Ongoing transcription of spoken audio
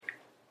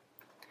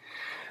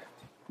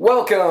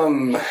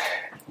Welcome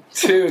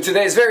to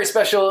today's very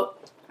special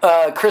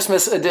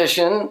Christmas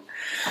edition.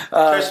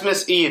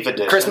 Christmas Eve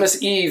edition.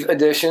 Christmas Eve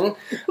edition.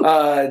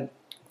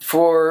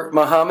 For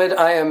Muhammad,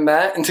 I am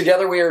Matt, and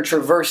together we are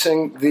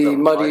traversing the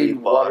muddy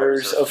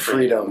waters of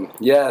freedom.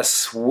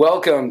 Yes,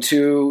 welcome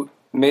to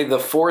May the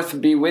 4th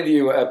Be With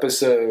You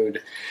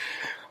episode.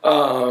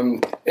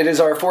 It is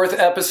our 4th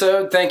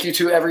episode. Thank you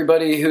to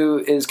everybody who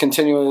is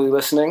continually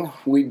listening.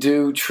 We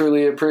do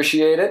truly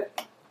appreciate it.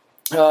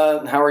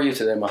 How are you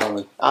today,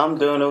 Muhammad? I'm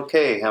doing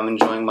okay. I'm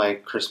enjoying my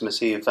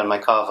Christmas Eve and my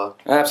kava.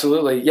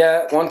 Absolutely.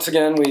 Yeah, once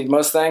again, we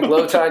must thank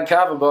Low Tide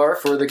Kava Bar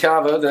for the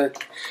kava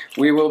that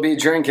we will be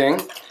drinking.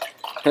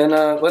 And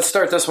let's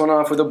start this one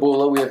off with a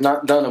bula. We have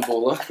not done a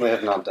bula. We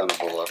have not done a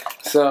bula.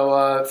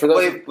 So for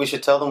those... Wait, we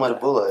should tell them what a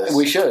bula is.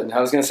 We should. I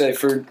was going to say,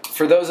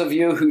 for those of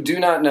you who do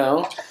not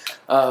know,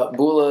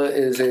 bula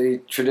is a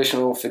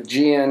traditional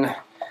Fijian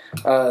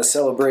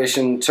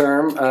celebration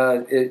term.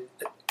 It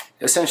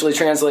essentially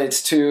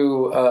translates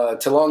to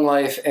long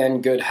life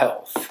and good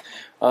health.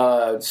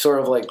 Sort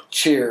of like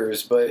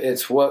cheers, but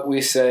it's what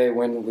we say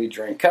when we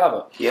drink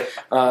kava. Yep.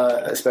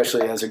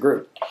 Especially as a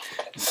group.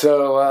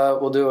 So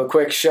we'll do a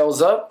quick shells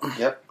up.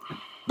 Yep.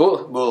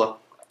 Bula. Bula.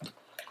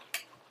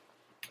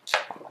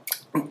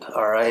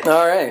 All right.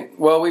 All right.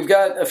 Well, we've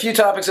got a few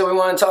topics that we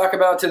want to talk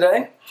about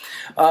today.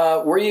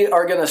 We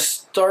are going to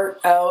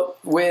start out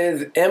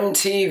with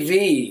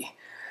MTV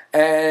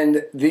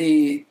and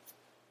the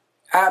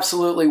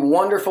absolutely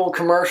wonderful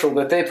commercial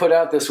that they put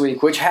out this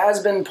week, which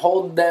has been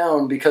pulled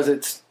down because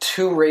it's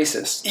too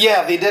racist.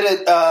 Yeah, they did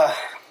it.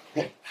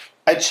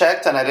 I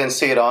checked and I didn't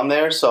see it on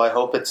there, so I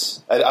hope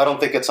it's. I don't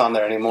think it's on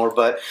there anymore.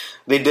 But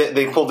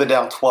they pulled it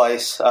down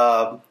twice.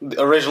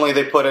 Originally,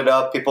 they put it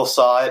up. People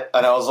saw it,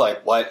 and I was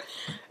like, "What?"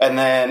 And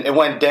then it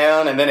went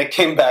down, and then it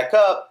came back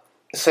up,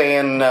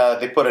 saying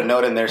they put a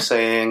note in there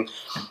saying,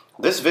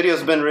 this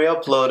video's been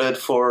re-uploaded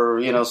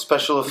for,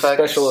 special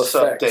effects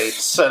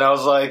updates. And I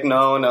was like,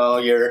 no,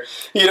 you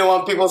don't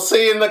want people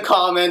seeing the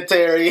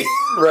commentary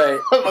right.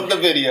 of the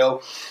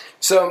video.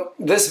 So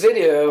this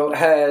video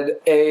had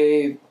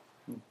a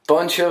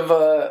bunch of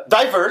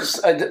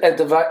diverse, a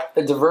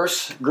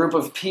diverse group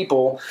of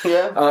people,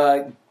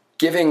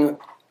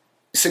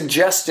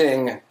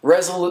 suggesting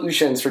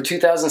resolutions for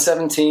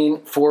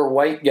 2017 for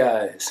white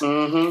guys.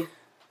 Mm-hmm.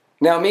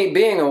 Now, me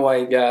being a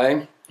white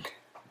guy,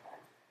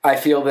 I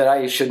feel that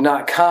I should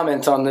not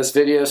comment on this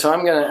video, so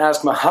I'm going to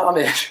ask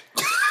Muhammad,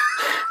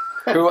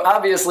 who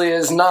obviously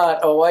is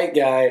not a white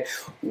guy,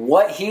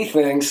 what he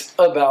thinks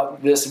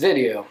about this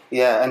video.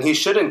 Yeah, and he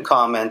shouldn't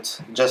comment,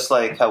 just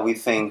like how we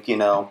think,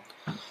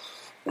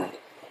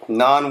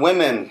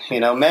 non-women,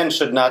 men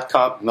should not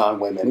comment.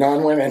 Non-women.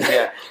 Non-women.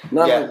 Yeah.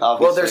 Non-women.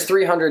 Obviously. Well, there's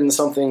 300 and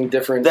something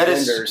different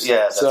genders.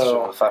 Yeah, that's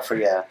true. If I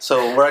forget.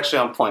 So we're actually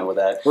on point with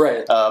that.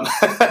 Right.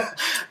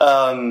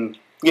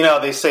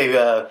 They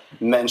say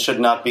men should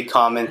not be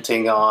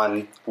commenting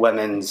on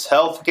women's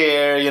health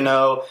care,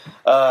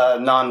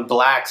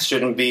 non-blacks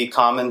shouldn't be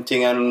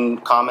commenting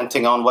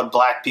on what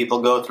black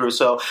people go through.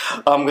 So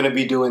I'm going to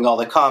be doing all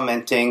the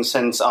commenting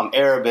since I'm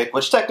Arabic,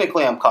 which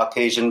technically I'm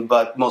Caucasian,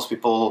 but most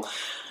people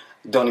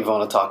don't even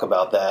want to talk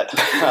about that.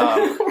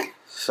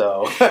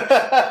 So,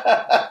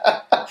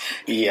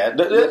 yeah.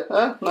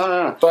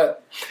 No.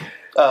 But,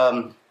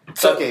 so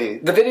okay.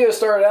 The video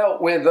started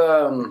out with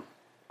I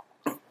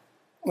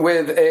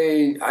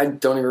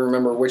don't even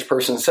remember which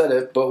person said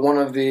it, but one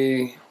of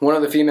the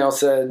females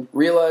said,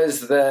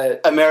 realize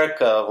that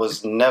America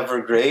was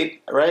never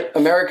great, right?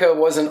 America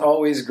wasn't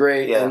always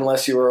great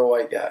unless you were a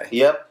white guy.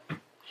 Yep.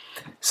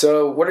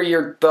 So what are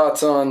your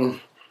thoughts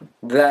on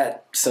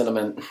that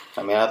sentiment?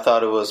 I mean, I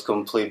thought it was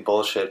complete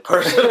bullshit,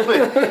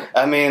 personally.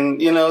 I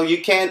mean,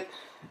 you can't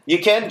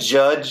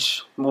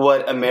judge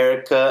what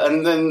America,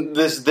 and then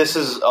this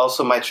is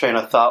also my train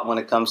of thought when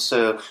it comes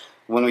to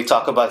when we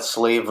talk about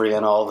slavery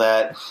and all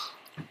that.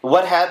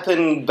 What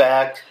happened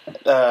back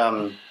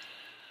during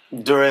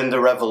the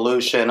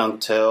Revolution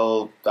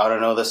until, I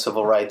don't know, the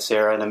Civil Rights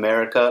era in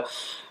America,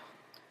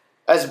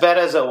 as bad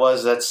as it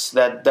was,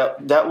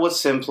 that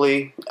was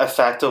simply a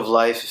fact of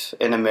life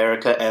in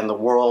America and the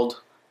world,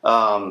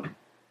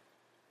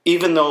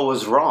 even though it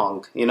was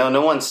wrong.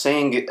 No one's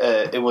saying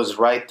it was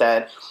right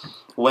that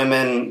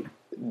women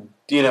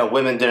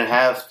didn't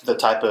have the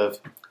type of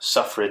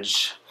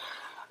suffrage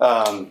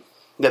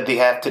that they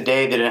have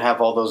today. They didn't have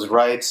all those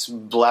rights.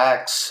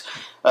 Blacks,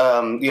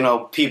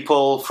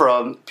 people of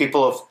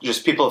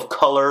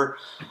color,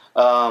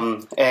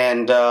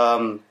 and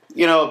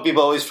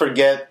people always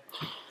forget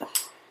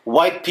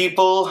white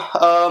people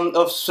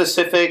of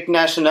specific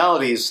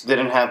nationalities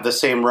didn't have the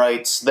same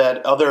rights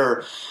that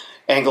other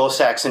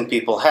Anglo-Saxon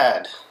people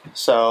had.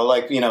 So,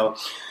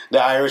 the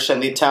Irish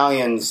and the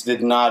Italians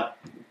did not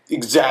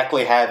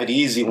exactly have it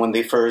easy when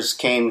they first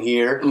came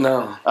here.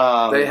 No.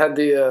 They had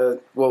the,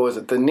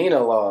 the Nina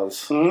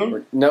laws.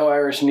 Mm-hmm. No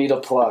Irish need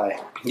apply.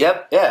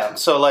 Yep, yeah.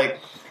 So,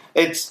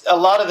 it's a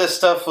lot of this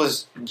stuff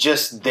was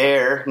just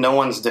there. No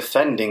one's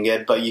defending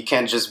it, but you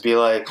can't just be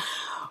like,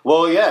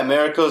 well, yeah,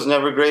 America was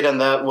never great, and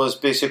that was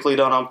basically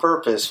done on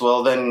purpose.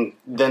 Well, then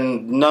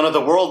none of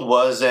the world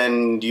was,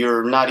 and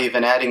you're not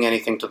even adding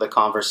anything to the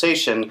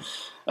conversation.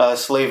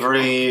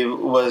 Slavery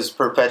was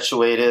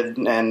perpetuated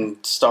and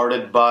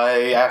started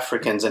by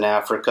Africans in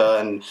Africa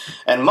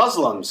and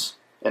Muslims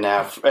and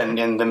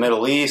in the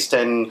Middle East,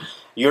 and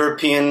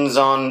Europeans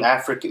on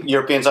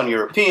Europeans on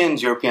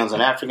Europeans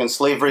on Africans.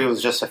 Slavery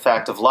was just a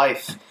fact of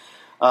life.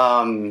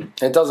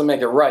 It doesn't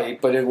make it right,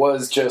 but it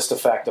was just a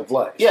fact of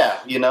life. Yeah,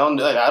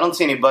 I don't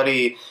see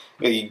anybody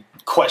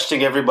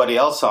questioning everybody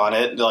else on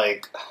it.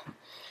 Like,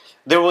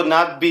 there would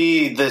not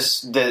be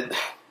the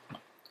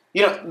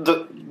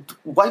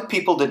white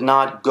people did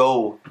not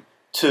go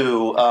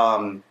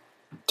to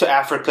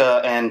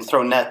Africa and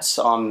throw nets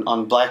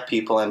on black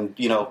people and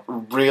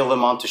reel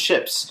them onto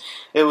ships.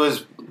 It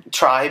was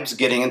tribes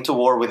getting into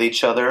war with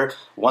each other.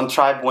 One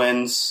tribe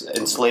wins,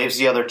 enslaves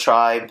the other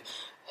tribe,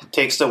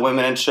 takes the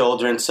women and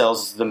children,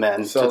 sells the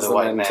men to the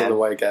white man. To the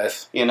white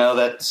guys.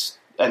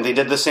 And they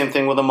did the same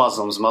thing with the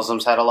Muslims.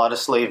 Muslims had a lot of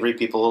slavery.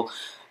 People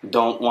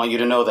don't want you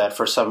to know that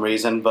for some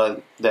reason,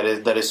 but that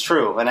is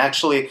true. And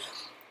actually,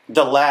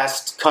 the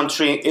last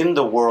country in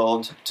the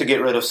world to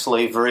get rid of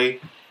slavery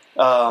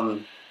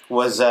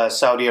was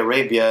Saudi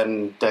Arabia,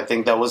 and I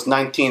think that was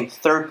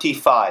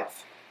 1935.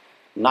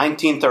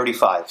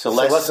 1935. So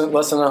less than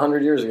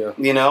 100 years ago.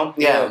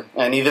 Yeah.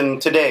 And even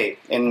today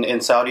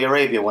in Saudi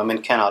Arabia,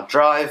 women cannot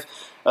drive.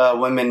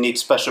 Women need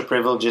special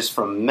privileges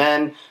from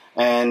men.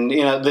 And,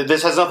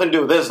 this has nothing to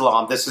do with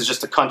Islam. This is just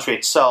the country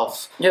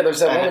itself. Yeah, there's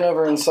that woman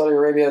over in Saudi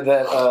Arabia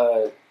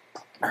that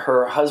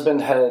her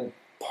husband had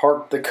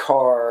parked the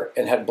car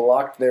and had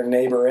blocked their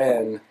neighbor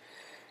in,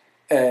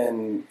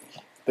 and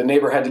the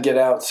neighbor had to get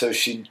out, so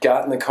she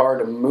got in the car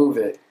to move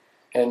it,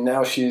 and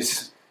now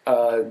she's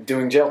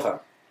doing jail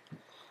time.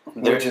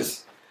 Which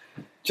is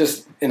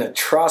just an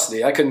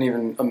atrocity. I couldn't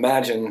even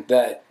imagine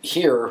that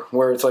here,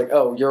 where it's like,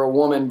 oh, you're a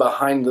woman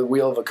behind the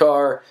wheel of a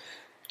car,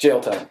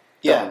 jail time.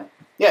 Yeah,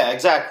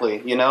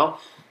 exactly.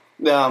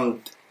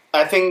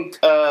 I think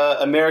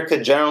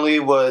America generally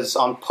was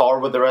on par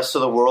with the rest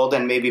of the world,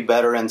 and maybe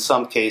better in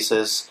some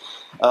cases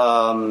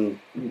when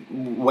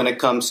it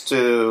comes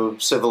to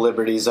civil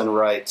liberties and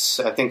rights.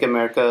 I think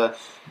America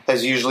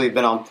has usually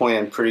been on point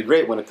and pretty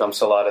great when it comes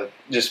to a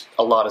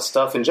lot of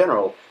stuff in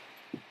general.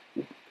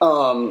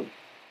 Women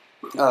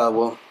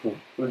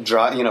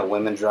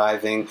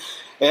driving,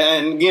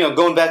 and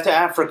going back to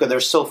Africa, they're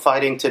still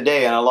fighting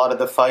today, and a lot of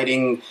the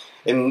fighting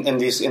in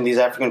these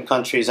African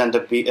countries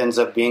ends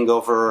up being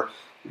over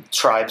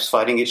tribes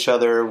fighting each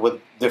other with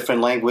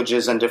different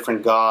languages and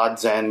different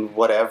gods and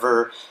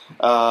whatever.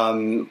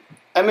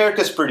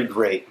 America's pretty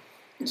great,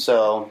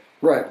 so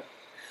right.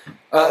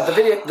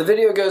 The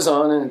video goes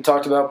on and it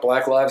talked about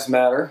Black Lives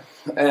Matter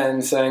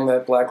and saying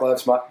that Black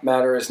Lives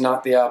Matter is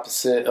not the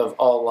opposite of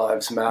All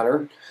Lives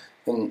Matter,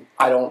 and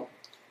I don't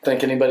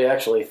think anybody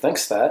actually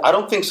thinks that. I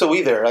don't think so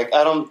either.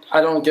 I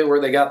don't get where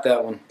they got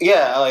that one.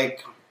 Yeah,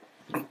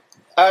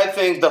 I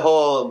think the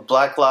whole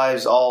Black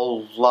Lives,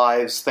 All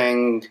Lives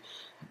thing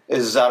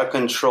is out of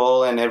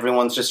control and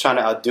everyone's just trying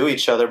to outdo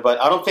each other, but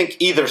I don't think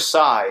either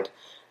side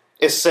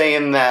is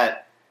saying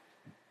that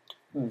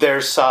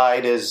their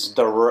side is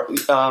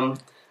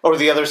or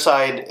the other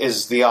side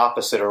is the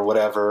opposite or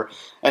whatever.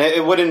 And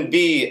it wouldn't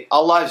be,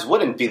 All Lives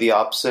wouldn't be the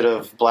opposite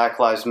of Black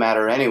Lives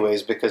Matter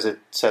anyways, because it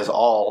says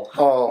all.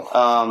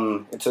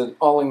 It's an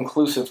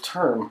all-inclusive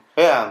term.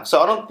 Yeah, so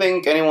I don't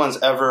think anyone's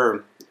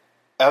ever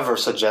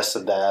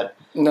suggested that.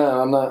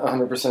 No, I'm not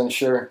 100%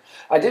 sure.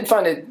 I did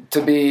find it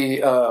to be,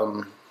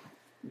 the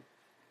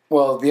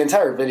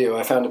entire video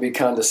I found to be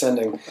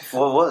condescending.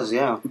 Well, it was,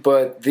 yeah.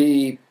 But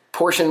the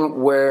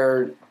portion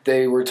where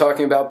they were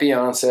talking about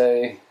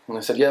Beyonce, and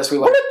I said, yes, we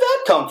like... Where did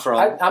that come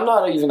from? I'm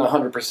not even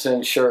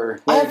 100% sure.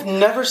 I've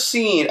never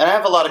seen, and I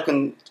have a lot of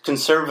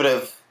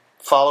conservative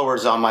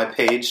followers on my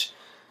page.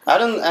 I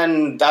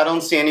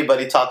don't see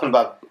anybody talking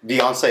about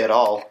Beyonce at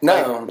all.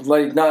 No,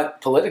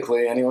 not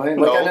politically anyway.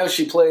 No. I know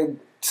she played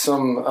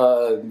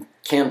some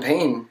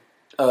campaign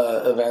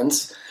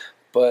events,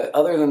 but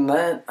other than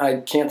that, I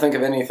can't think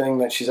of anything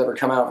that she's ever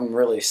come out and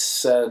really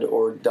said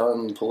or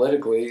done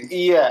politically.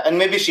 Yeah, and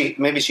maybe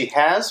she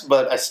has,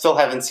 but I still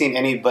haven't seen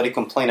anybody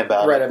complain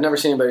about it. Right, I've never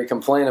seen anybody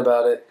complain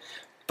about it.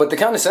 But the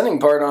condescending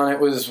part on it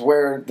was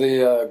where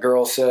the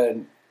girl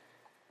said,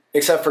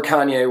 except for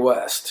Kanye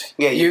West.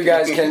 Yeah, you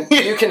guys can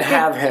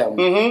have him.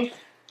 Mm-hmm.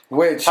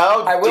 Which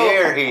how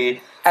dare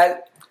he?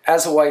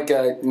 As a white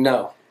guy,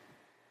 no,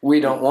 we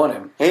don't want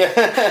him.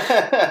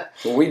 Yeah.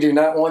 We do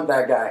not want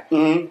that guy.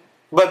 Mm-hmm.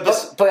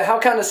 But how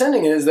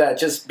condescending is that?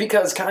 Just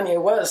because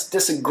Kanye West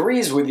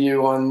disagrees with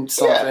you on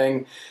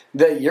something,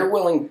 that you're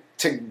willing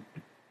to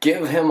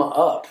give him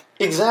up.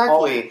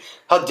 Exactly.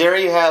 How dare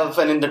you have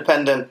an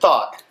independent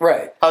thought?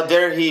 Right. How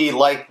dare he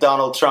like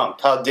Donald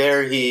Trump? How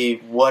dare he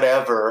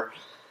whatever?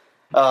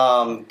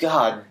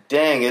 God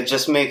dang, it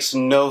just makes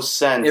no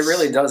sense. It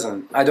really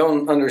doesn't. I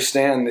don't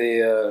understand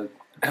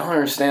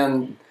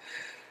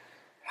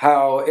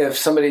how if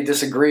somebody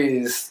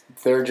disagrees,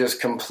 they're just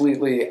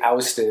completely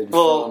ousted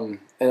from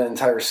an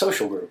entire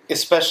social group.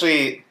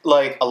 Especially,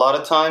 like, a lot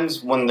of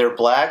times when they're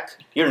black,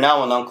 you're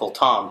now an Uncle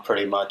Tom,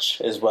 pretty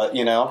much, is what,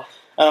 you know?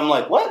 And I'm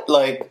like, what?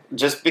 Like,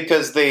 just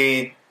because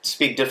they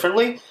speak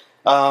differently?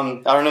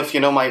 I don't know if you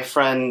know my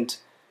friend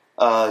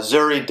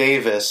Zuri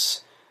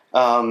Davis.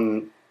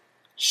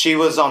 She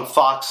was on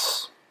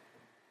Fox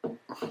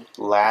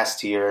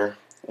last year.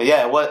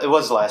 Yeah, it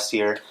was last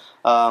year,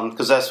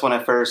 because that's when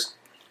I first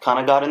kind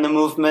of got in the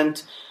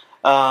movement.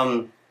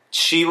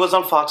 She was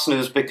on Fox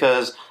News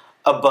because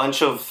a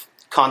bunch of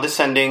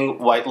condescending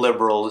white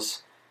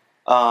liberals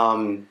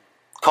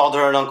called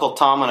her an Uncle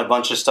Tom and a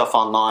bunch of stuff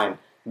online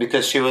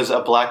because she was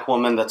a black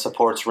woman that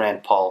supports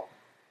Rand Paul.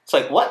 It's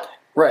like, what?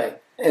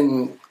 Right.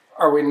 And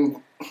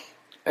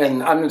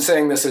and I'm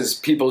saying this as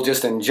people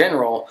just in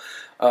general,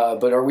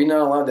 but are we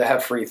not allowed to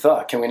have free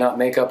thought? Can we not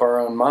make up our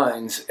own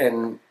minds?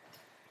 And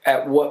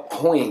at what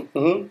point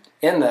in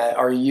that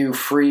are you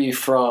free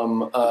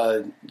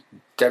from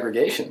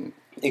degradation?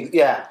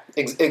 Yeah,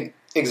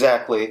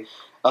 exactly.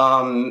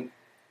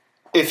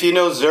 If you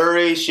know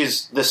Zuri,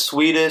 she's the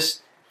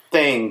sweetest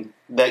thing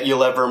that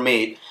you'll ever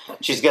meet.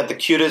 She's got the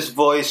cutest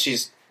voice.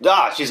 She's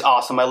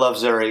awesome. I love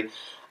Zuri.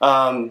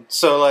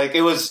 So like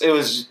it was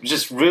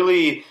just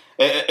really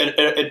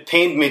it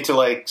pained me to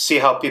like see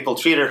how people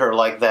treated her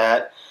like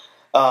that.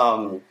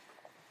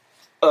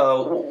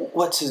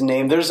 What's his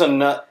name? There's a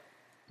nut.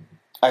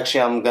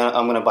 Actually, I'm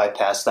gonna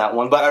bypass that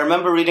one. But I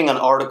remember reading an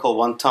article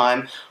one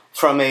time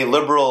from a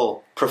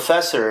liberal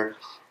professor.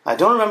 I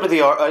don't remember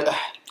the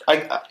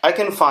I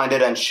can find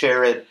it and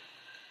share it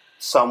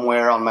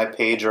somewhere on my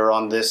page or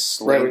on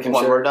this link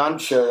when we're done.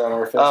 Share it on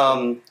our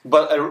Facebook.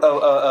 But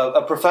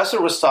a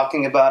professor was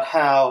talking about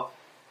how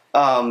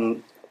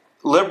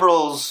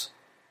liberals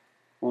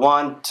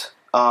want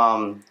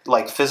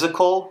like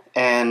physical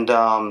and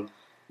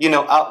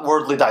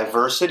outwardly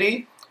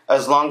diversity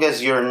as long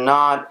as you're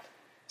not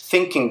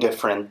thinking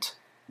different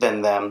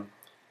than them,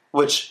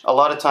 which a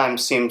lot of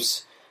times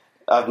seems,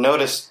 I've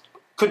noticed,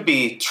 could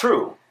be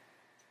true.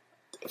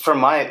 From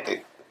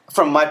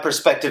my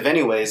perspective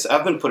anyways,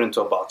 I've been put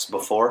into a box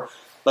before.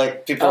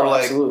 Like, people are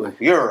like, absolutely.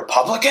 You're a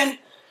Republican?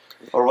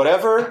 Or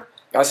whatever.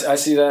 I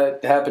see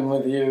that happen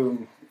with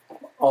you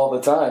all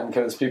the time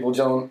because people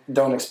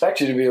don't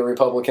expect you to be a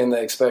Republican.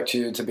 They expect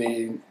you to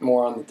be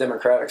more on the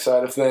Democratic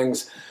side of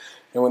things.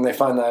 And when they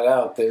find that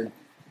out, they're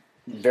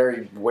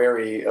very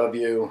wary of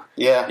you.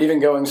 Yeah. Even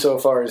going so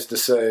far as to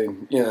say,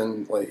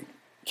 like,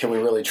 can we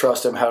really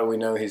trust him? How do we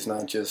know he's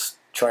not just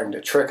trying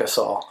to trick us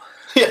all?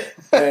 Yeah.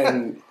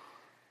 And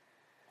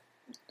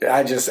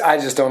I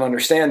just don't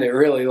understand it,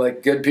 really.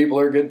 Like, good people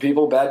are good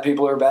people, bad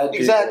people are bad people.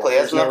 Exactly.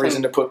 There's no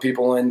reason to put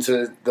people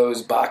into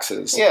those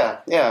boxes. Yeah.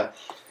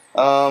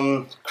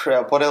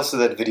 Crap, what else did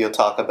that video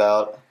talk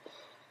about?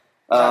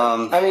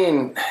 I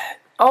mean,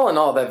 all in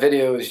all, that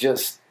video is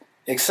just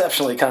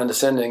exceptionally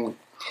condescending.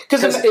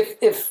 Because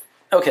if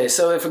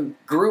a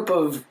group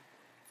of,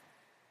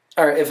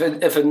 or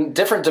if a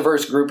different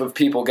diverse group of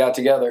people got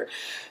together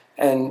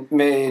and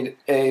made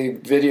a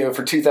video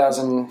for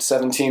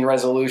 2017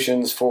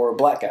 resolutions for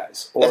black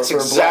guys, or that's for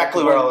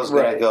exactly black where I was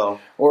going to go,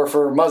 or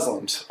for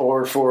Muslims,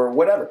 or for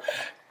whatever,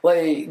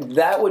 like,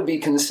 that would be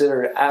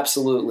considered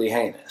absolutely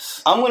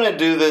heinous. I'm going to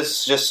do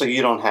this just so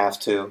you don't have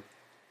to,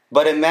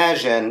 but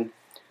imagine,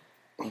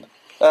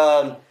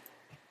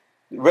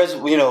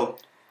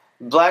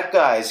 black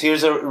guys,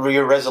 here's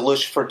your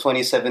resolution for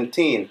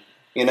 2017,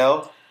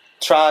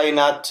 try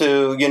not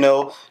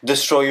to,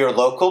 destroy your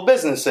local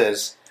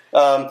businesses.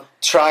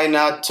 Try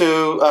not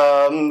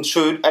to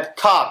shoot at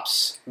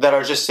cops that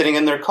are just sitting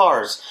in their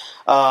cars.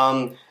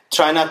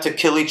 Try not to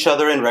kill each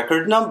other in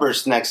record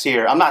numbers next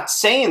year. I'm not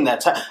saying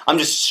that. I'm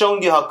just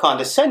showing you how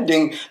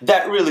condescending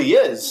that really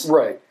is.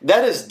 Right.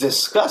 That is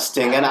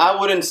disgusting, and I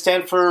wouldn't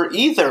stand for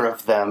either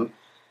of them.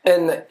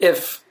 And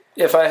if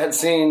I had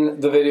seen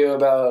the video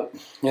about,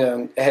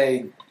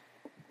 hey,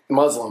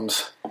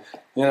 Muslims,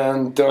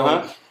 don't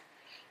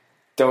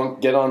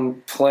get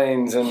on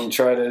planes and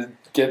try to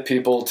get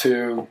people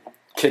to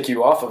kick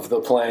you off of the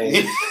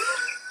plane.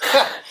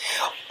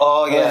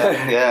 Oh,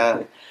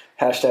 yeah.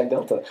 Hashtag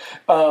Delta.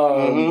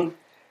 Don't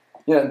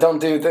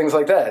do things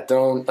like that.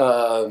 Don't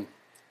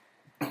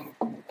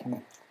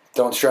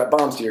strap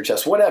bombs to your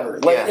chest. Whatever.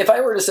 Like, if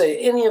I were to say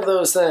any of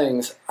those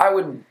things, I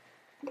would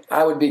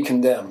be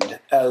condemned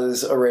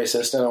as a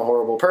racist and a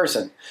horrible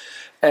person.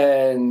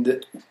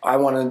 And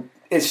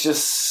it's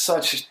just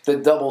such the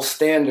double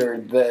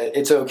standard that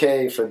it's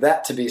okay for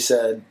that to be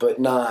said, but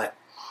not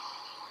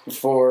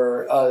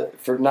for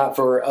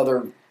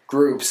other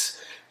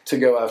groups to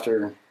go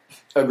after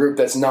a group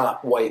that's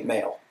not white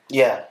male.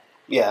 Yeah.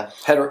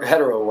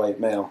 Hetero white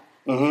male.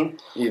 Mm-hmm.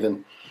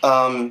 Even.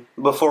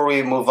 Before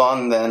we move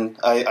on, then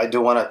I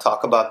do want to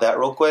talk about that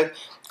real quick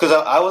because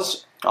I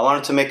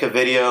wanted to make a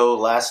video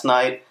last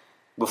night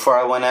before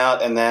I went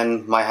out, and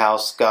then my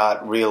house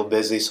got real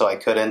busy, so I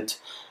couldn't.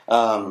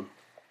 But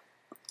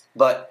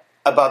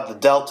about the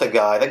Delta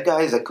guy, that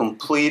guy is a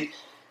complete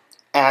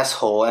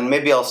asshole, and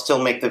maybe I'll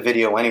still make the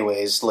video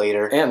anyways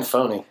later. And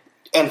phony.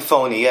 And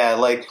phony, yeah.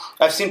 Like,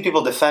 I've seen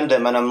people defend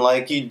him, and I'm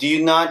like, do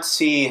you not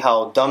see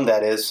how dumb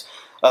that is?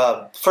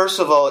 First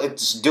of all,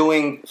 it's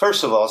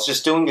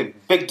just doing a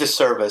big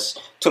disservice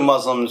to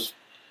Muslims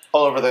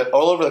all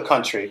over the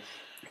country,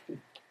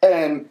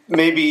 and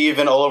maybe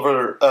even all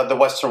over the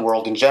Western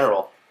world in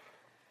general.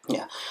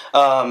 Yeah,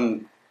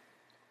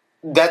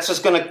 that's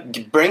just going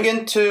to bring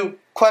into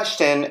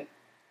question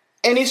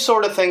any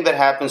sort of thing that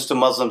happens to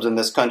Muslims in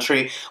this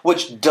country,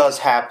 which does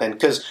happen,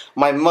 because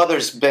my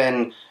mother's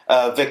been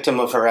a victim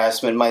of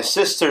harassment. My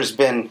sister's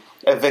been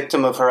a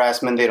victim of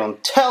harassment. They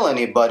don't tell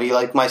anybody.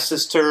 Like, my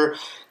sister,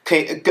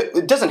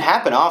 it doesn't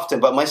happen often,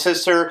 but my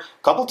sister,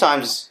 a couple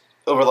times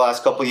over the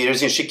last couple of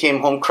years, she came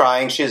home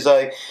crying. She's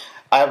like,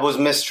 I was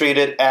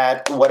mistreated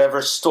at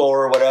whatever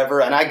store or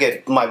whatever, and I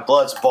get, my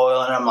blood's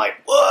boiling, and I'm like,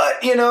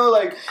 what?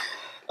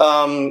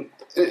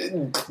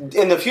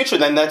 In the future,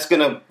 then that's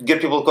going to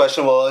get people to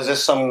question, well, is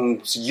this some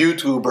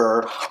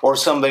YouTuber or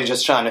somebody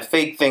just trying to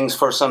fake things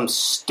for some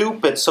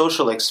stupid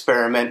social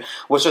experiment,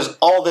 which is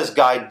all this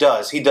guy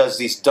does. He does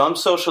these dumb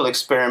social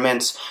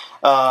experiments.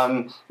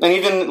 And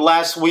even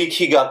last week,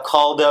 he got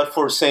called out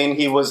for saying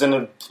he was in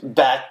a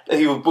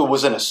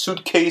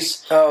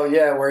suitcase. Oh,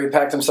 yeah, where he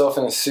packed himself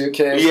in a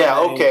suitcase. Yeah,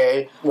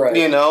 okay. Right.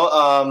 And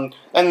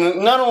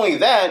not only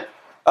that,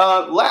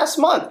 last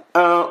month,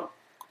 there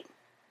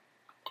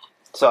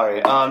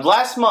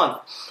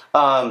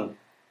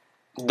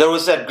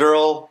was that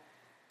girl,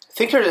 I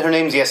think her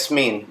name's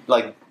Yasmin,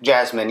 like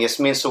Jasmine,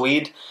 Yasmin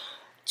Saweed.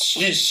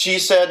 She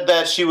said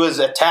that she was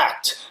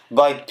attacked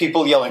by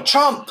people yelling,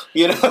 Trump,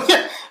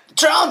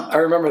 Trump! I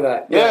remember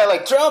that. Yeah,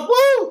 like, Trump,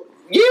 woo!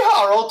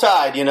 Yeehaw, roll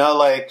tide,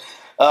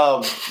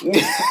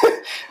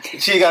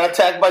 she got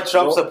attacked by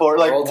Trump support.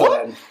 Like,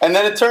 what? And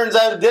then it turns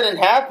out it didn't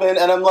happen,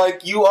 and I'm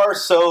like, you are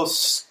so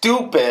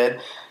stupid.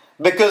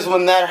 Because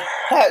when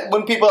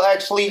people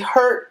actually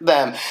hurt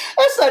them,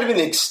 that's not even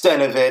the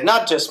extent of it.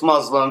 Not just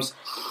Muslims.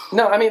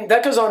 No, I mean,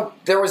 that goes on.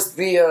 There was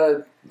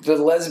the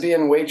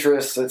lesbian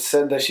waitress that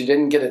said that she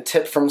didn't get a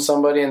tip from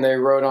somebody, and they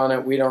wrote on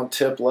it, "We don't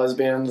tip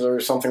lesbians," or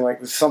something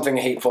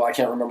hateful. I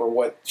can't remember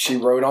what she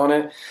wrote on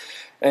it.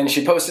 And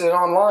she posted it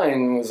online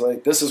and was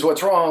like, "This is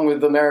what's wrong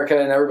with America,"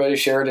 and everybody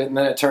shared it. And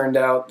then it turned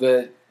out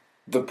that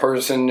the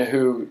person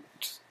who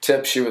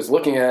tip she was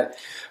looking at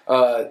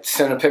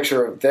sent a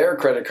picture of their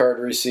credit card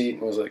receipt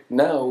and was like,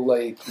 no,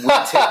 like,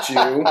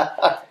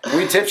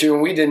 we tipped you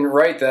and we didn't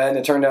write that, and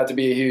it turned out to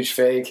be a huge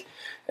fake.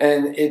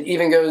 And it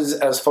even goes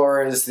as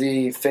far as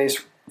the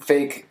fake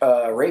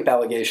rape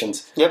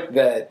allegations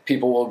that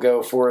people will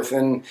go forth.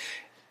 And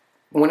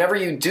whenever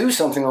you do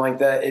something like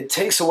that, it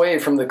takes away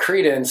from the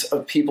credence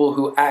of people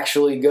who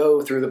actually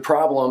go through the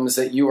problems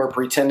that you are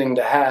pretending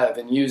to have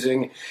and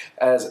using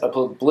as a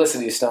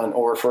publicity stunt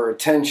or for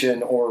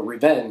attention or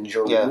revenge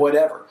or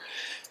whatever.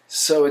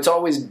 So it's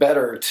always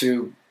better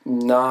to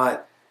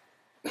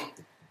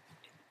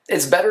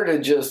it's better to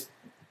just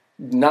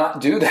not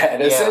do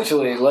that,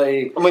 essentially.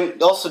 Like, I mean,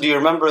 also, do you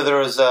remember there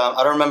was,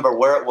 I don't remember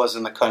where it was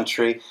in the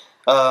country,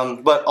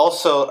 but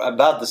also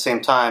about the same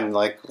time,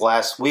 like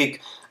last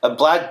week, a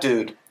black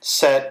dude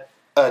set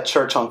a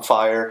church on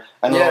fire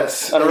and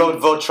wrote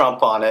 "Vote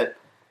Trump" on it.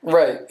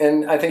 Right,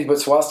 and I think he put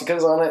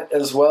swastikas on it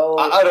as well.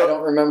 I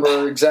don't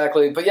remember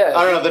exactly, but yeah.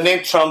 I don't know, the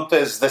name Trump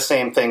is the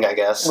same thing, I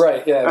guess.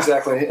 Right, yeah,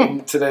 exactly,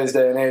 in today's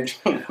day and age.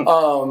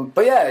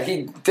 But yeah,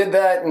 he did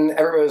that, and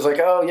everybody was like,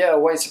 oh yeah, a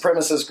white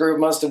supremacist group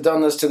must have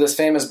done this to this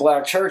famous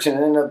black church, and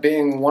it ended up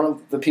being one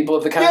of the people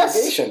of the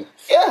congregation.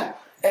 Yes. Yeah.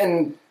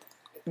 And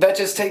that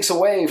just takes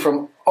away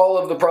from all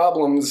of the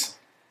problems.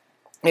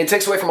 It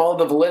takes away from all of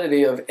the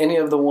validity of any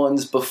of the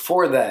ones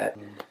before that.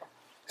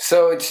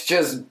 So it's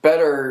just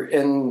better,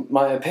 in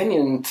my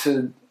opinion,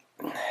 to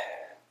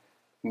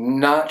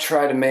not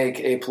try to make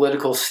a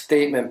political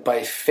statement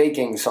by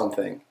faking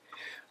something.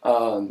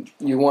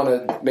 You want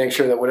to make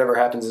sure that whatever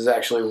happens is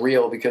actually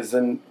real, because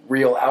then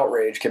real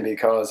outrage can be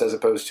caused as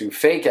opposed to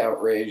fake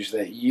outrage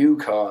that you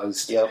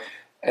caused. Yep.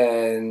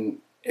 And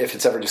if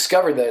it's ever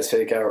discovered that it's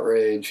fake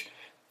outrage,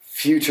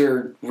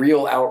 future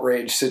real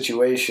outrage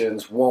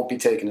situations won't be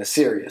taken as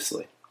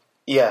seriously.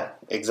 Yeah,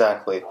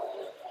 exactly.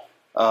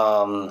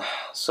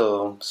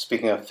 So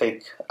speaking of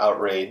fake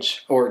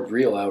outrage or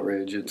real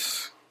outrage,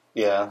 it's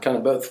kind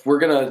of both. We're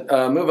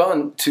gonna move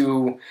on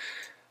to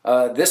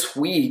this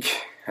week,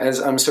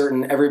 as I'm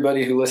certain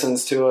everybody who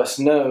listens to us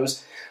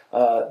knows.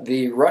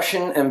 The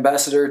Russian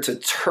ambassador to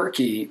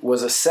Turkey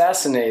was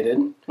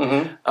assassinated.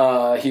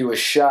 Mm-hmm. He was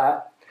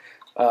shot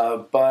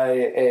by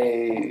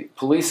a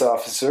police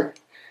officer.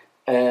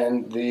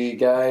 And the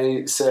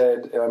guy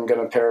said, and I'm going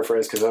to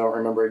paraphrase because I don't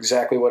remember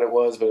exactly what it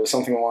was, but it was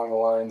something along the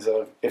lines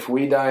of, if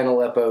we die in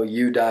Aleppo,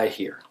 you die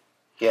here.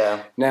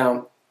 Yeah.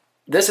 Now,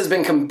 this has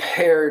been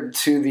compared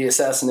to the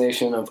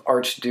assassination of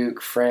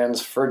Archduke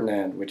Franz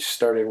Ferdinand, which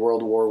started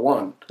World War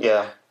I.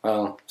 Yeah.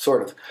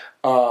 Sort of.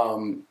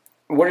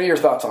 What are your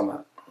thoughts on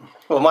that?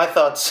 Well, my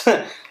thoughts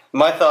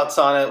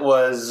on it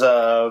was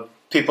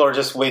people are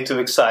just way too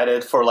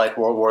excited for, like,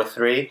 World War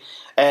III.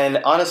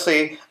 And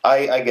honestly,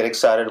 I get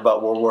excited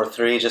about World War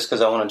III just because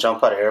I want to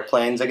jump out of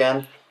airplanes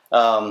again.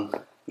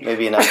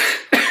 Maybe not.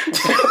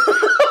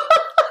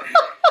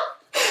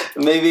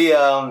 Maybe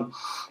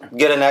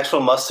get an actual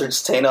mustard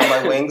stain on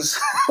my wings.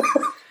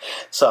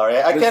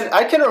 Sorry, I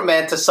can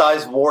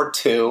romanticize War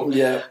II.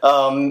 Yeah.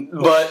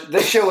 But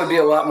this show would be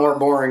a lot more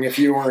boring if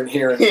you weren't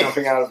here and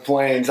jumping out of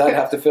planes. I'd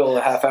have to fill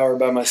a half hour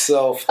by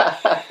myself.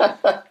 But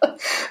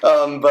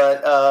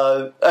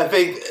I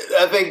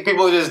think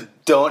people just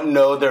don't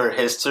know their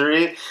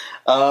history.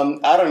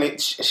 I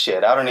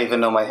don't even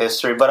know my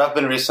history, but I've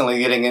been recently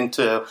getting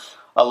into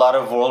a lot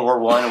of World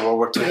War I and World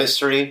War II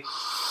history.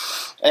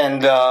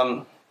 And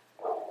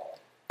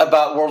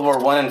about World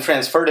War I and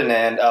Franz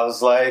Ferdinand, I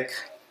was like,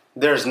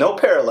 there's no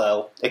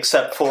parallel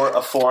except for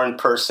a foreign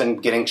person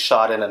getting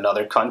shot in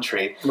another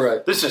country.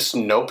 Right. There's just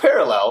no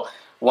parallel.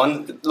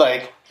 One,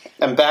 like,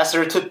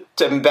 ambassador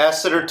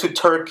to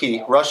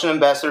Turkey, Russian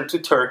ambassador to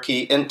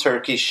Turkey, in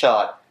Turkey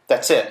shot.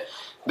 That's it.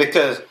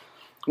 Because...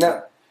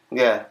 Now,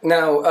 yeah.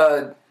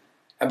 Now,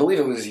 I believe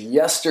it was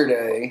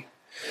yesterday.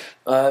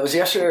 It was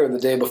yesterday or the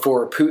day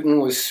before.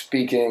 Putin was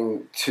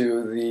speaking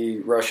to the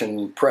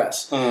Russian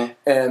press,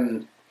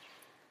 and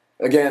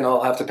again,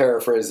 I'll have to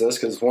paraphrase this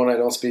because one, I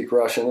don't speak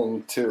Russian,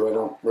 and two, I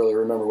don't really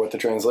remember what the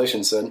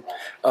translation said.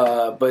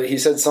 But he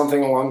said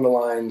something along the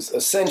lines,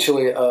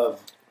 essentially,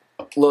 of,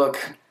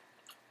 "Look,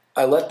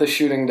 I let the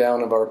shooting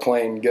down of our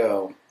plane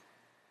go,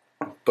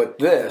 but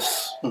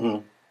this."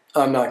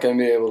 I'm not going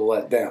to be able to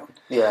let down.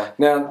 Yeah.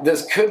 Now,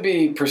 this could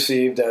be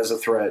perceived as a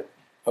threat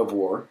of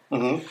war.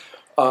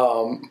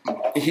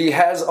 He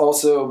has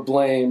also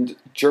blamed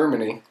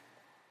Germany,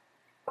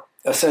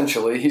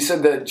 essentially. He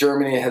said that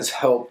Germany has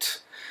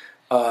helped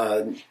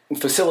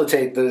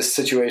facilitate this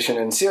situation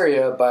in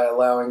Syria by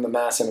allowing the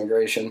mass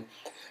immigration,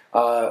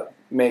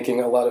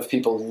 making a lot of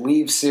people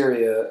leave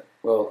Syria,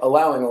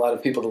 allowing a lot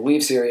of people to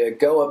leave Syria,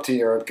 go up to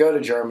Europe, go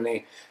to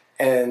Germany,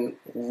 and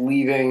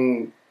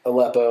leaving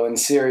Aleppo in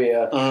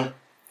Syria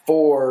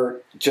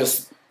for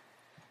just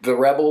the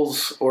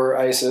rebels or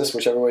ISIS,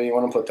 whichever way you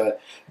want to put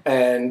that,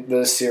 and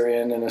the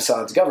Syrian and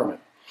Assad's government.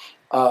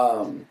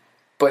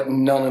 But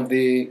none of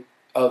the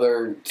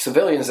other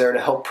civilians there to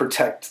help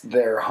protect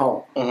their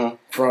home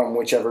from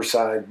whichever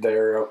side they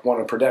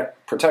want to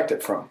protect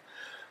it from.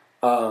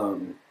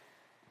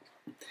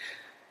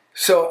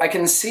 So I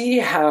can see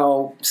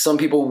how some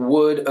people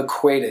would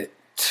equate it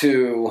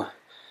to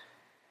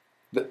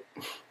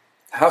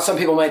how some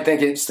people might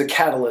think it's the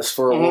catalyst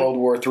for a World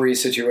War III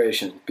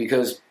situation,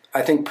 because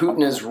I think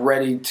Putin is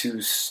ready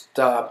to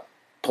stop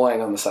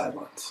playing on the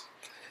sidelines.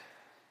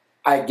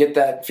 I get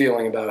that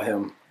feeling about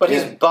him. But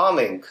he's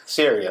bombing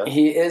Syria.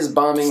 He is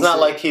bombing. It's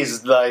not like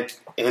he's like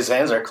his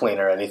hands are clean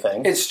or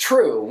anything. It's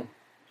true.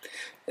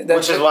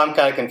 Which is why I'm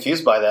kind of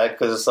confused by that,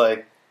 because it's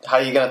like, how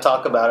are you going to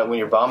talk about it when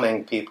you're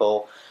bombing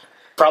people,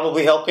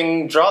 probably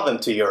helping draw them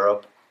to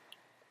Europe?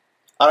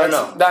 I don't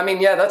know. I mean,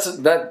 yeah,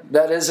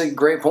 that is a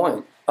great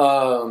point.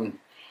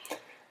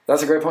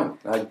 That's a great point.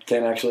 I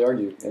can't actually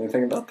argue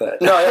anything about that.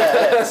 No,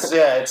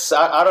 it's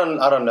I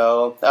don't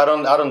know. I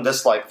don't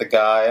dislike the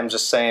guy. I'm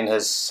just saying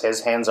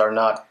his hands are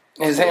not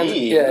clean.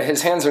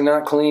 His hands are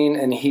not clean,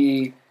 and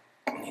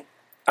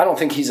I don't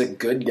think he's a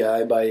good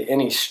guy by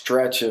any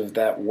stretch of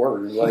that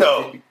word. Like,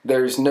 no.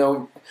 There's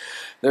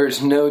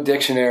no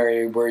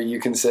dictionary where you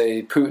can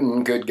say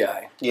Putin good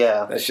guy.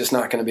 Yeah. That's just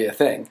not going to be a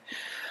thing.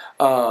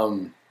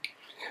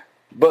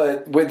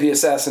 But with the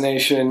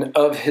assassination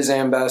of his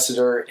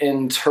ambassador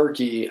in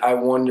Turkey, I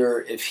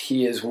wonder if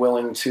he is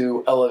willing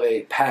to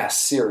elevate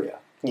past Syria.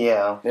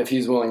 Yeah. If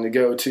he's willing to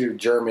go to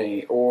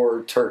Germany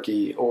or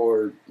Turkey,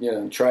 or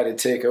try to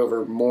take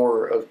over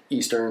more of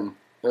Eastern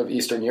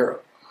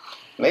Europe.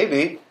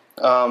 Maybe.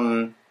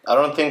 I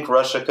don't think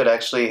Russia could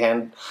actually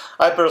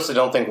I personally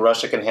don't think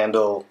Russia can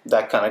handle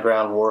that kind of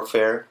ground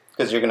warfare,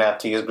 because you're going to have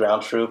to use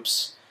ground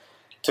troops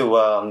to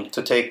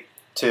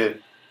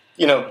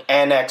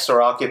annex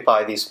or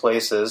occupy these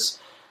places.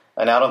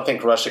 And I don't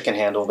think Russia can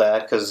handle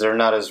that, because they're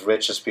not as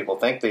rich as people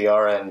think they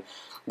are, and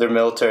their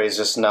military is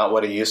just not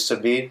what it used to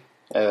be.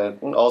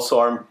 Also,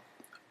 our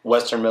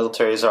Western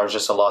militaries are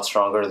just a lot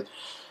stronger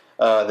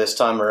this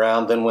time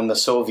around than when the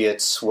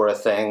Soviets were a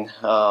thing.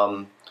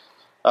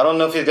 I don't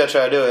know if he's going to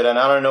try to do it, and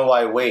I don't know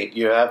why wait.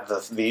 You have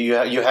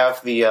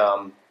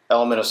the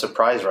element of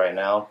surprise right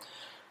now.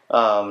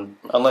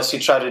 Unless he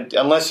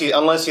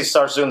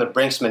starts doing the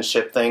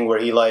brinksmanship thing where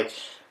he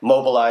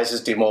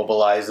mobilizes,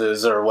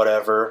 demobilizes, or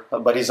whatever,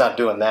 but he's not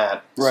doing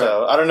that. Right.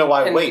 So I don't know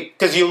why wait,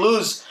 because you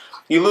lose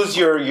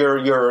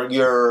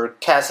your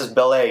casus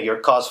belli, your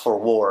cause for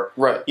war.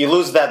 Right. You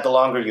lose that the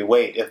longer you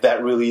wait, if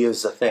that really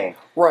is a thing.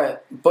 Right.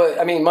 But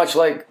I mean, much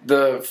like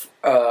the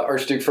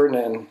Archduke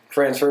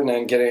Franz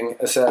Ferdinand getting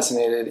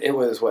assassinated, it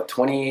was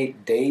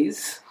 28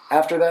 days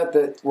after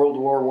that World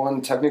War I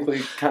technically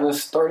kind of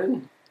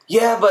started.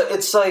 Yeah, but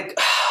it's like,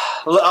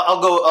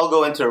 I'll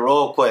go into it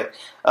real quick.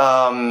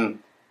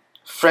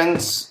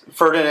 Franz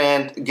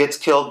Ferdinand gets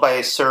killed by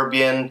a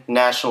Serbian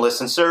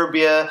nationalist in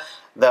Serbia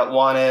that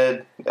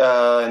wanted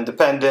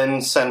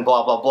independence and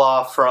blah, blah,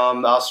 blah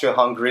from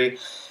Austria-Hungary.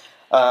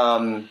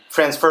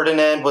 Franz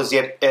Ferdinand was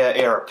the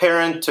heir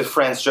apparent to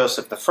Franz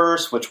Joseph I,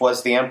 which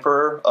was the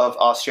emperor of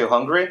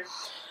Austria-Hungary.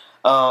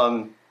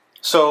 So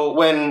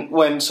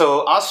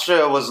so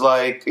Austria was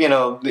like,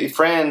 the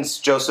Franz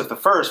Joseph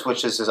I,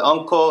 which is his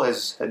uncle,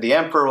 the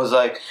emperor was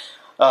like,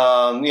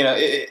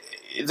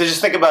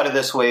 just think about it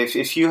this way: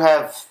 if you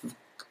have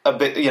a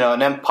bit,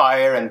 an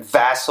empire and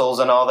vassals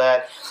and all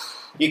that,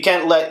 you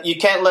can't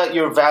let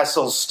your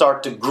vassals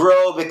start to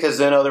grow, because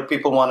then other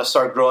people want to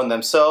start growing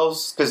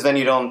themselves, because then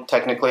you don't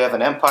technically have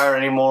an empire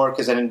anymore,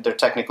 because then they're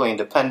technically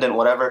independent,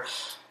 whatever.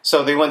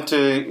 So they went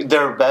to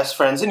their best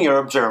friends in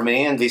Europe,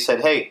 Germany, and they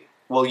said, "Hey,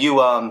 will you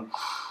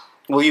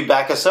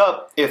back us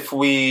up if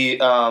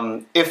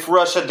if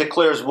Russia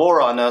declares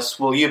war on us?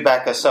 Will you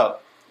back us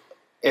up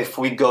if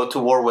we go to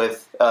war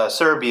with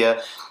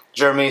Serbia?"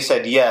 Germany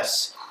said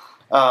yes.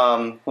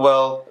 Austria.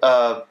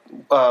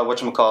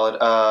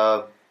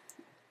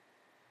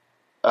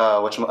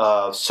 I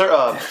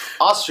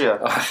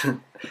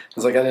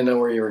was like, I didn't know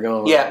where you were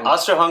going. Yeah,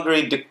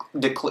 Austria-Hungary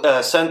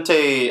sent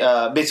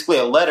basically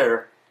a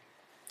letter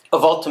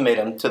of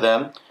ultimatum to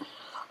them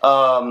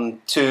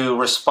to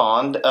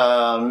respond,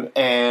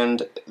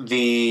 and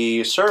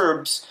the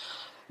Serbs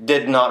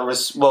did not.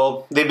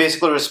 They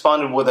basically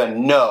responded with a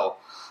no.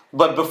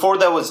 But before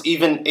that was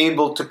even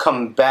able to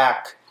come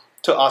back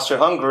to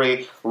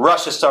Austria-Hungary,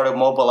 Russia started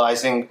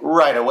mobilizing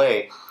right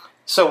away.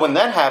 So when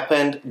that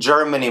happened,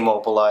 Germany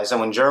mobilized. And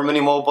when Germany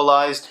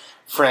mobilized,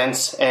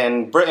 France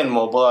and Britain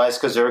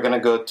mobilized, because they were going to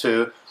go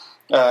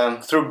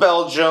through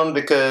Belgium,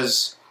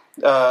 because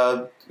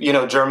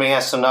Germany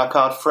has to knock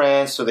out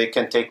France so they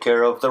can take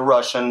care of the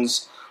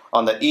Russians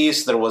on the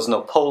east. There was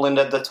no Poland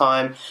at the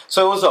time.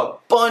 So it was a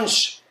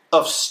bunch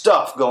of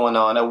stuff going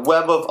on, a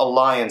web of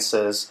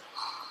alliances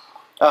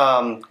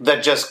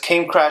that just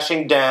came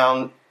crashing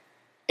down.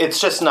 It's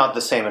just not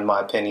the same, in my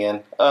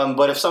opinion.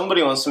 But if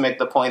somebody wants to make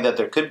the point that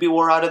there could be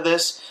war out of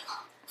this,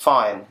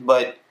 fine.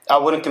 But I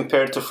wouldn't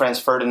compare it to Franz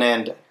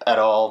Ferdinand at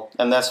all.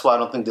 And that's why I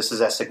don't think this is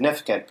as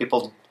significant.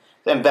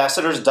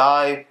 Ambassadors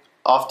die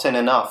often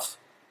enough.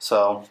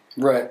 So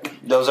right.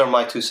 Those are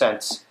my 2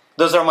 cents.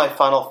 Those are my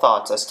final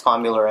thoughts, as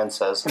Tommy Loren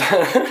says.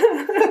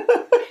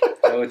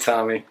 Oh,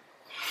 Tommy.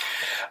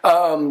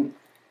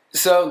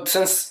 So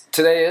since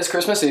today is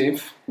Christmas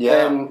Eve,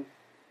 and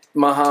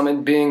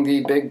Muhammad being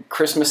the big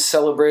Christmas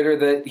celebrator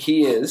that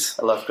he is.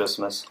 I love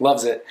Christmas.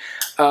 Loves it.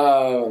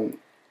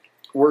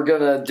 We're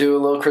going to do a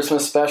little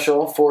Christmas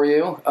special for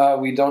you.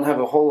 We don't have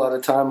a whole lot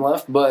of time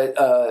left, but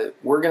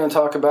we're going to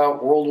talk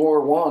about World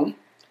War I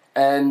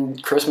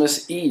and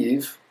Christmas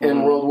Eve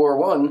in World War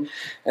I.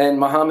 And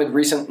Muhammad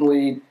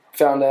recently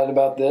found out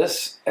about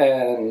this,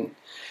 and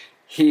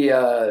he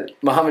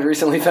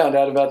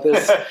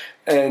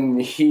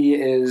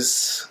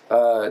is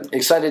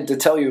excited to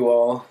tell you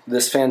all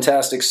this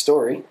fantastic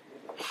story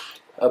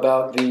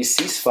about the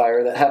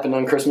ceasefire that happened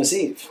on Christmas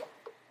Eve.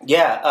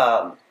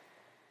 Yeah,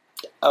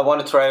 I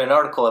wanted to write an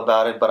article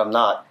about it, but I'm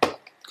not,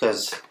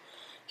 because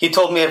he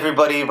told me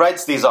everybody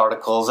writes these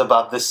articles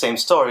about this same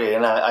story,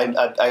 and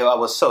I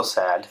was so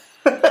sad.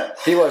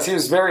 He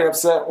was very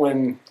upset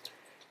when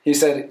he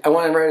said, "I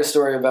want to write a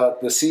story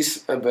about a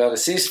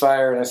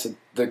ceasefire," and I said,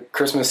 "The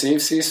Christmas Eve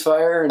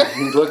ceasefire?" And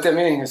he looked at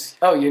me and he goes,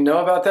 "Oh, you know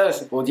about that?" I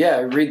said, "Well, yeah,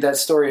 I read that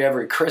story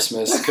every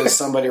Christmas because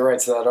somebody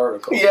writes that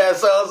article." Yeah,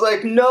 so I was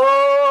like,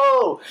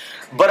 no!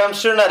 But I'm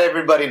sure not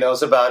everybody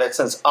knows about it,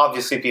 since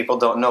obviously people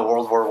don't know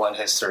World War I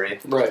history.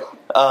 Right.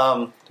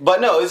 But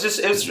no, it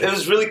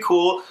was really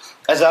cool.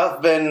 As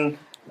I've been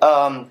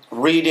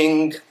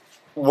reading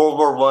World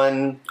War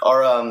I,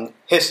 or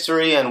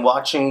history, and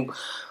watching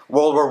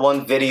World War I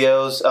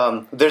videos,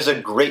 there's a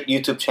great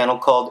YouTube channel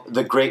called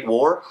The Great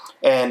War,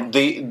 and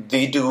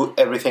they do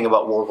everything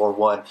about World War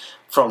I,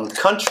 from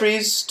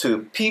countries to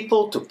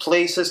people to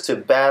places to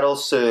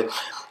battles to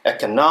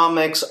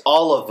economics,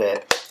 all of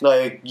it.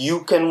 Like,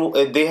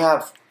 they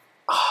have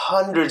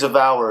hundreds of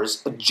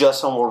hours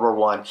just on World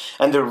War I,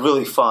 and they're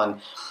really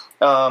fun.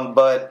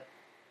 But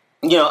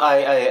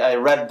I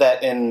read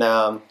that in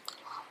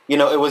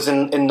it was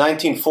in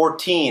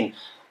 1914.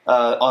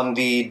 On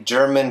the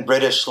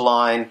German-British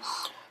line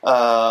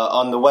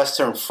on the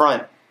Western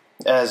Front,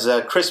 as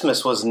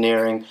Christmas was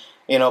nearing.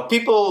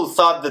 People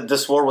thought that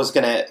this war was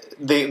going to...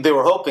 They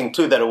were hoping,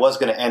 too, that it was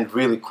going to end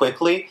really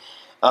quickly.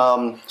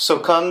 Here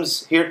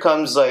comes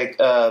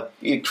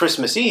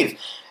Christmas Eve,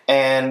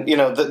 and,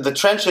 the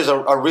trenches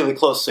are really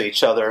close to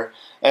each other.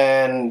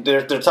 And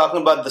they're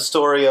talking about the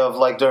story of,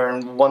 like,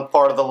 during one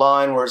part of the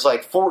line where it's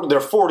like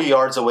they're 40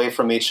 yards away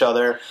from each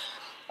other.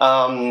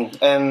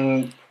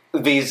 And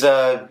these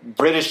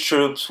British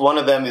troops, one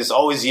of them is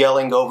always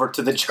yelling over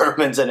to the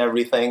Germans and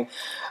everything.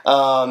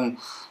 And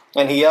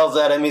he yells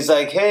at him, he's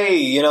like,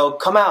 "Hey,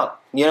 come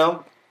out,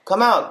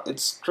 come out.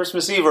 It's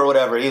Christmas Eve," or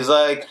whatever. He's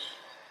like,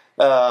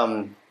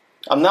 "I'm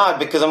not,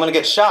 because I'm going to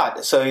get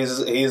shot." So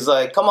he's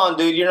like, "Come on,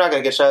 dude, you're not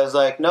going to get shot." I was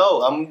like,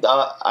 "No,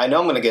 I know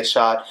I'm going to get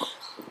shot."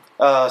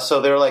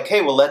 So they're like,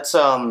 "Hey, well,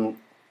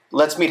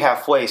 let's meet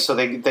halfway." So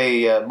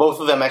they both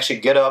of them actually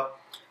get up,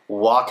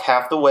 walk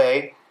half the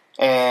way,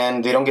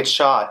 and they don't get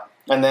shot.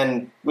 And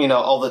then,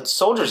 all the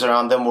soldiers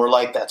around them were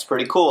like, "That's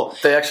pretty cool."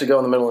 They actually go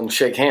in the middle and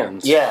shake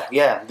hands.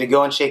 Yeah, they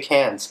go and shake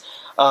hands.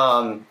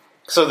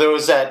 So there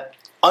was that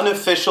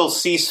unofficial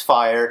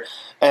ceasefire.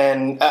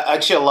 And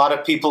actually, a lot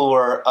of people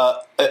were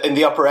in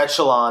the upper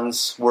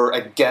echelons were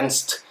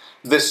against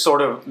this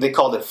sort of, they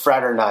called it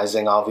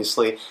fraternizing,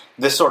 obviously,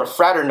 this sort of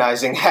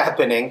fraternizing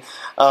happening.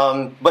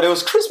 But it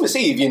was Christmas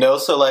Eve,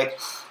 so like,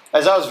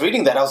 as I was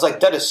reading that, I was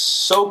like, that is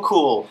so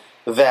cool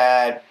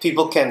that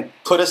people can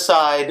put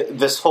aside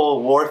this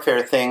whole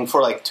warfare thing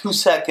for like 2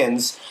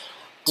 seconds.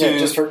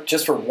 Just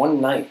for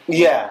one night.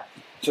 Yeah.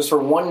 Just for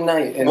one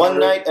night. One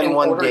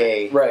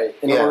day. Right.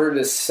 In order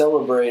to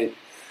celebrate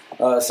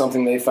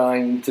something they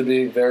find to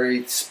be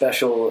very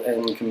special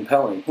and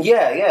compelling.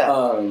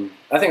 Yeah.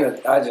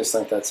 I just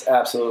think that's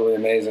absolutely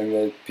amazing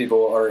that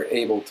people are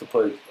able to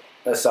put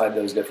aside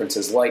those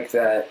differences like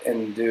that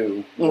and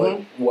do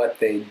what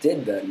they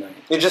did that night.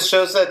 It just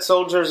shows that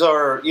soldiers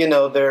are,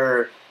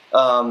 they're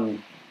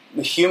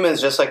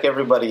humans just like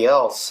everybody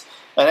else.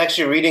 And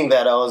actually reading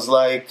that, I was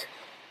like,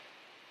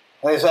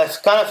 I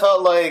kind of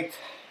felt like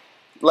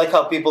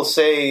how people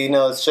say,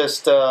 it's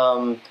just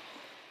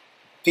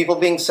people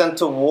being sent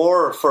to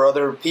war for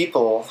other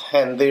people,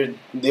 and they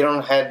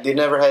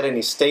never had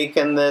any stake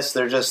in this.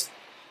 They're just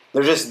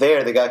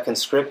there. They got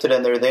conscripted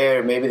and they're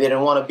there. Maybe they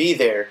didn't want to be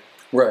there.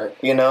 Right.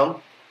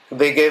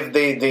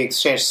 They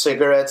exchanged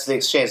cigarettes. They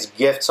exchanged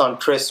gifts on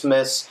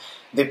Christmas.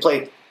 They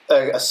played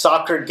a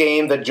soccer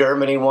game that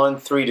Germany won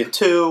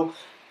 3-2.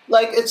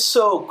 Like, it's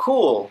so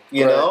cool,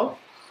 you know.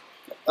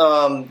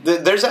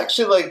 There's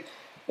actually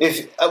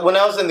when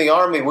I was in the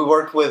army, we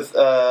worked with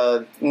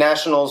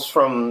nationals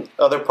from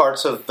other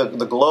parts of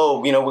the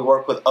globe. We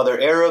worked with other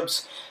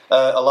Arabs,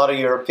 a lot of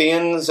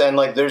Europeans, and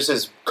there's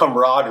this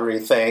camaraderie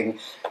thing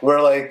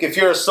where if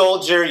you're a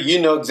soldier,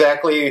 you know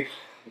exactly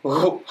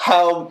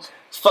how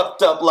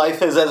fucked up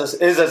life is as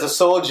a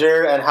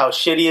soldier and how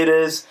shitty it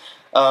is.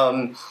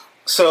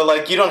 So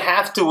you don't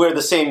have to wear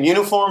the same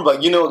uniform,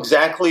 but you know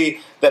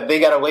exactly that they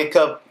got to wake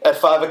up at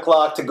 5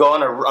 o'clock to go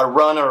on a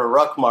run or a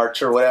ruck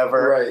march or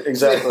whatever. Right,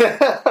 exactly.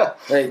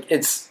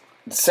 It's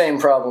the same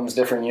problems,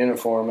 different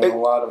uniform, and a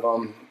lot of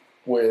them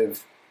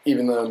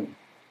even though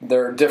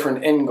there are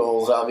different end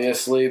goals,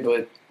 obviously,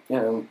 but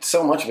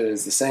so much of it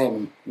is the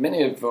same.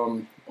 Many of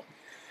them,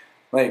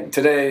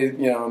 today,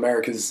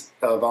 America's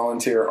a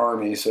volunteer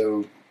army,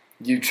 so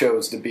you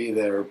chose to be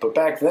there. But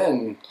back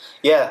then,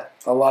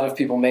 a lot of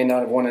people may not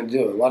have wanted to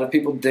do it. A lot of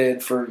people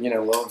did for,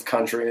 love of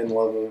country and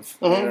love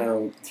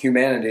of,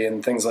 humanity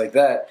and things like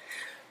that.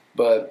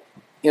 But,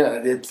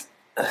 it's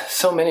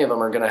so many of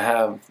them are going to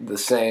have the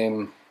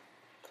same,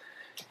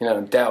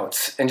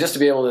 doubts. And just to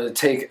be able to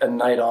take a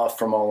night off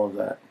from all of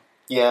that.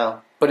 Yeah.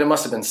 But it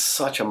must have been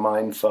such a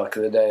mind fuck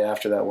the day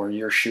after that where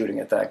you're shooting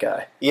at that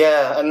guy.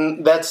 Yeah,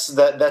 and that's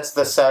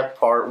the sad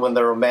part when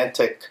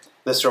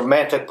this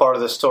romantic part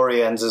of the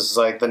story ends is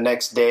the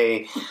next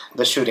day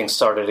the shooting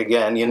started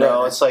again,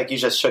 Right. It's you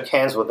just shook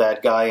hands with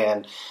that guy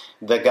and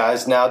the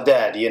guy's now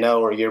dead,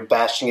 or you're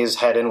bashing his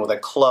head in with a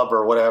club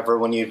or whatever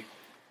when you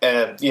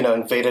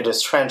invaded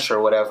his trench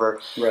or whatever.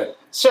 Right.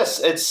 It's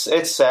just,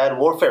 it's sad.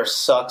 Warfare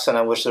sucks and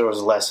I wish there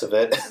was less of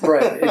it.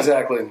 Right,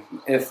 exactly.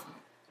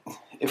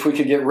 If we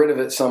could get rid of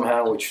it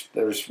somehow, which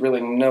there's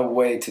really no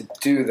way to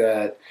do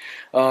that,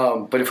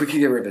 but if we could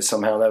get rid of it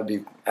somehow, that would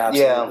be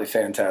absolutely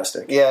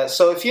fantastic. Yeah,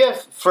 so if you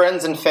have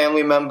friends and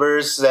family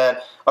members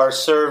that are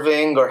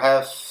serving or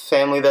have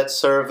family that's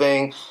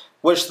serving,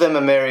 wish them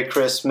a Merry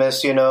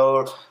Christmas,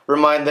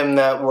 remind them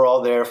that we're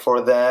all there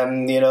for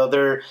them,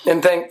 they're...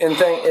 And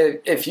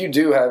if you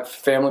do have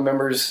family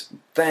members,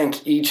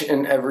 thank each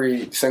and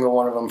every single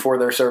one of them for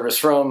their service,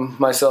 from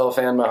myself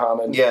and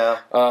Muhammad.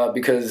 Yeah.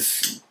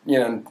 Because,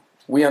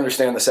 we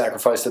understand the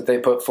sacrifice that they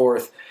put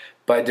forth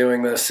by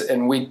doing this,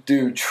 and we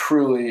do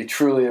truly,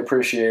 truly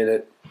appreciate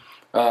it.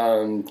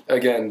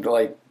 Again,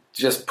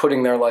 just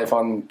putting their life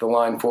on the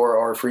line for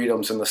our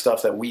freedoms and the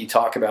stuff that we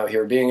talk about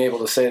here, being able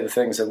to say the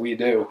things that we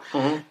do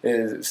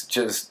is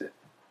just,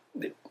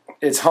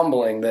 it's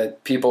humbling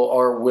that people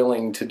are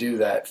willing to do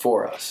that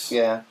for us.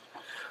 Yeah.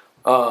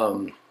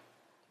 Well,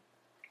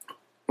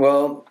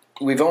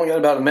 we've only got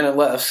about a minute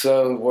left,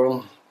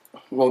 so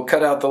we'll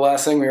cut out the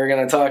last thing we were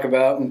going to talk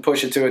about and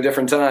push it to a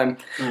different time.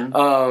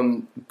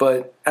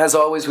 But as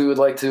always, we would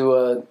like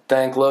to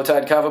thank Low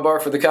Tide Kava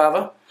Bar for the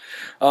kava.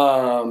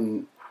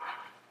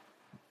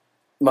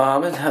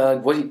 Mohammed,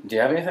 do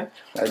you have anything?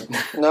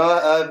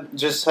 No,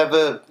 just have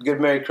a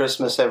good Merry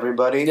Christmas,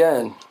 everybody.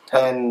 Yeah.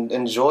 And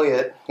enjoy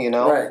it,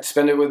 Right.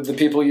 Spend it with the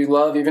people you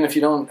love, even if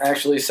you don't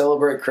actually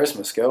celebrate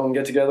Christmas. Go and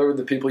get together with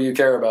the people you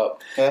care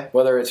about. Yeah.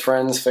 Whether it's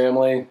friends,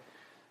 family,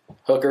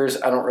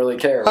 hookers, I don't really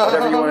care.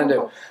 Whatever you want to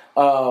do.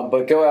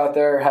 But go out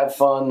there, have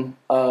fun,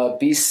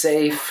 be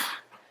safe.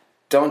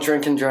 Don't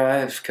drink and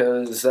drive,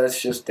 because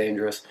that's just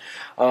dangerous.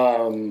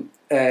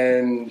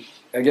 And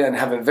again,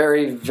 have a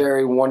very,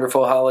 very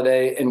wonderful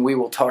holiday, and we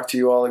will talk to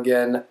you all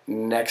again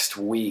next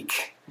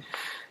week.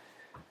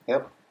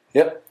 Yep.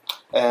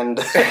 And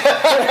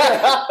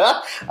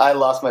I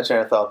lost my train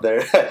of thought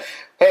there.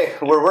 Hey,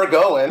 where we're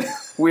going.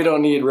 We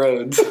don't need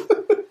roads.